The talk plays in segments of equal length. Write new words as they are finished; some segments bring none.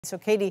So,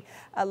 Katie,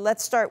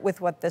 let's start with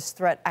what this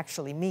threat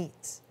actually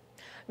means.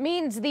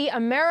 Means the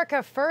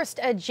America First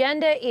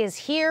agenda is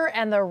here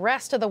and the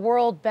rest of the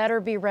world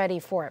better be ready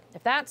for it.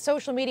 If that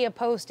social media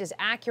post is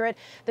accurate,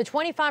 the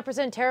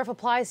 25% tariff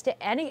applies to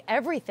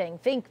everything.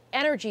 Think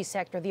energy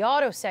sector, the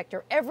auto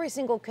sector, every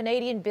single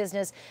Canadian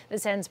business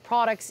that sends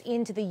products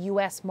into the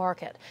U.S.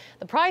 market.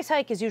 The price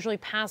hike is usually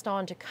passed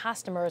on to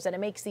customers, and it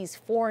makes these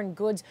foreign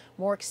goods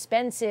more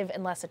expensive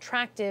and less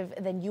attractive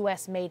than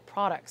U.S.-made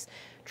products.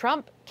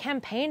 Trump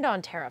campaigned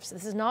on tariffs.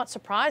 This is not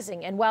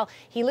surprising. And while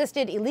he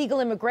listed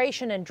illegal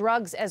immigration and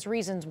drugs as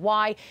reasons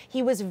why,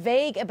 he was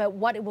vague about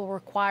what it will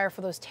require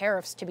for those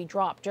tariffs to be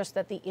dropped, just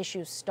that the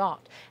issue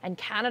stopped. And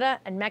Canada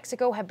and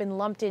Mexico have been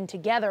lumped in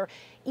together,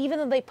 even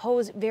though they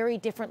pose very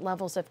different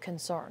levels of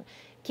concern.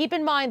 Keep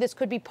in mind, this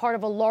could be part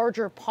of a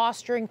larger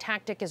posturing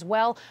tactic as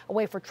well, a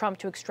way for Trump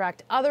to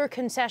extract other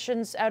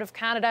concessions out of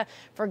Canada.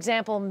 For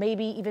example,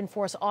 maybe even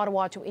force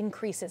Ottawa to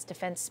increase its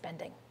defense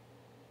spending.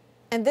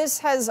 And this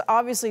has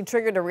obviously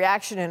triggered a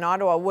reaction in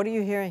Ottawa. What are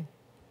you hearing?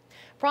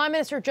 Prime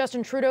Minister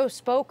Justin Trudeau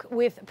spoke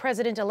with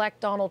President-elect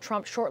Donald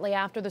Trump shortly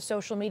after the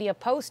social media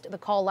post. The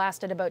call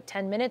lasted about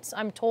 10 minutes,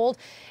 I'm told,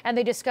 and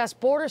they discussed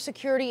border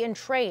security and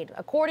trade.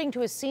 According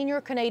to a senior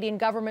Canadian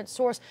government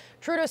source,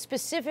 Trudeau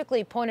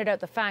specifically pointed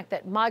out the fact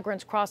that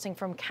migrants crossing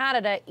from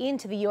Canada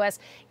into the U.S.,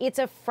 it's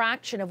a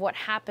fraction of what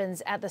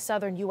happens at the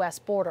southern U.S.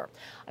 border.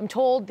 I'm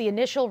told the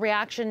initial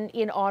reaction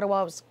in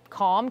Ottawa was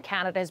calm.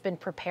 Canada has been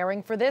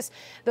preparing for this,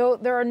 though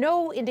there were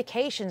no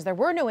indications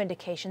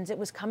it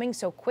was coming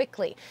so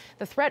quickly.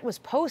 The threat was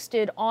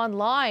posted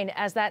online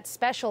as that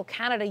special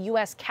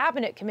Canada-U.S.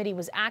 cabinet committee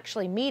was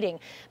actually meeting.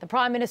 The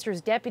Prime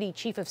Minister's deputy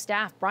chief of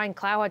staff, Brian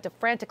Clow, had to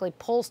frantically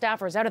pull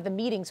staffers out of the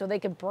meeting so they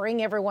could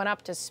bring everyone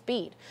up to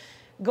speed.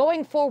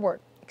 Going forward,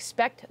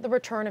 expect the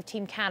return of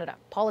Team Canada.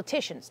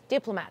 Politicians,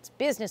 diplomats,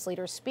 business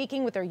leaders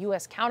speaking with their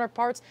U.S.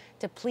 counterparts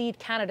to plead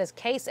Canada's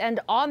case. And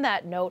on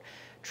that note,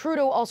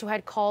 Trudeau also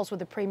had calls with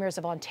the premiers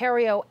of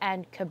Ontario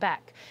and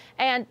Quebec.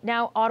 And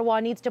now Ottawa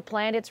needs to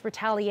plan its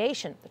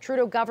retaliation. The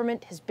Trudeau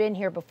government has been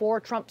here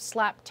before. Trump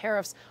slapped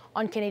tariffs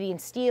on Canadian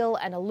steel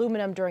and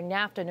aluminum during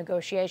NAFTA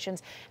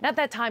negotiations. And at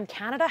that time,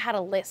 Canada had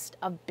a list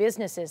of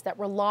businesses that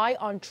rely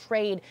on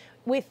trade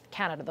with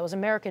Canada, those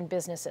American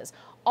businesses.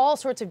 All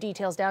sorts of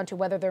details down to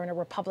whether they're in a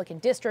Republican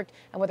district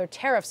and whether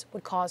tariffs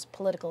would cause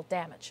political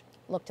damage.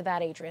 Look to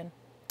that, Adrienne.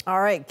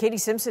 All right, Katie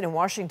Simpson in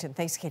Washington.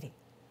 Thanks, Katie.